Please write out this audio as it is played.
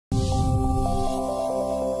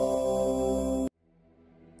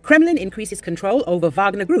Kremlin increases control over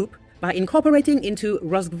Wagner Group by incorporating into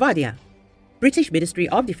Rosgvardia. British Ministry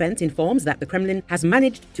of Defense informs that the Kremlin has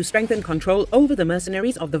managed to strengthen control over the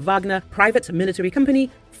mercenaries of the Wagner Private Military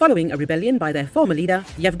Company following a rebellion by their former leader,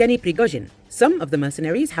 Yevgeny Prigozhin. Some of the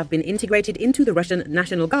mercenaries have been integrated into the Russian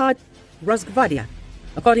National Guard, Rosgvardia.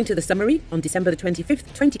 According to the summary, on December 25,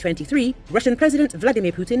 2023, Russian President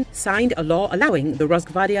Vladimir Putin signed a law allowing the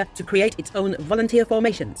Rosgvardia to create its own volunteer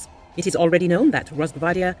formations. It is already known that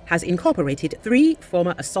Rosgvardia has incorporated 3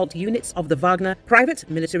 former assault units of the Wagner Private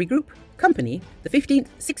Military Group Company, the 15th,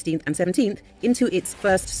 16th and 17th, into its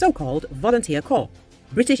first so-called volunteer corps.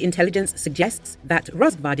 British intelligence suggests that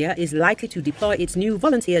Rosgvardia is likely to deploy its new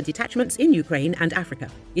volunteer detachments in Ukraine and Africa.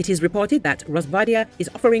 It is reported that Rosgvardia is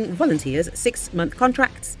offering volunteers 6-month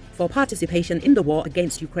contracts for participation in the war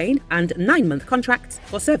against Ukraine and 9-month contracts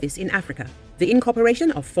for service in Africa. The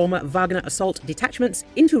incorporation of former Wagner assault detachments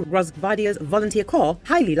into Rosgvardia's volunteer corps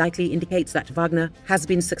highly likely indicates that Wagner has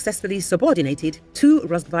been successfully subordinated to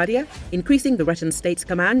Rosgvardia, increasing the Russian state's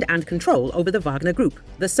command and control over the Wagner Group,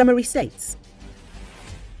 the summary states.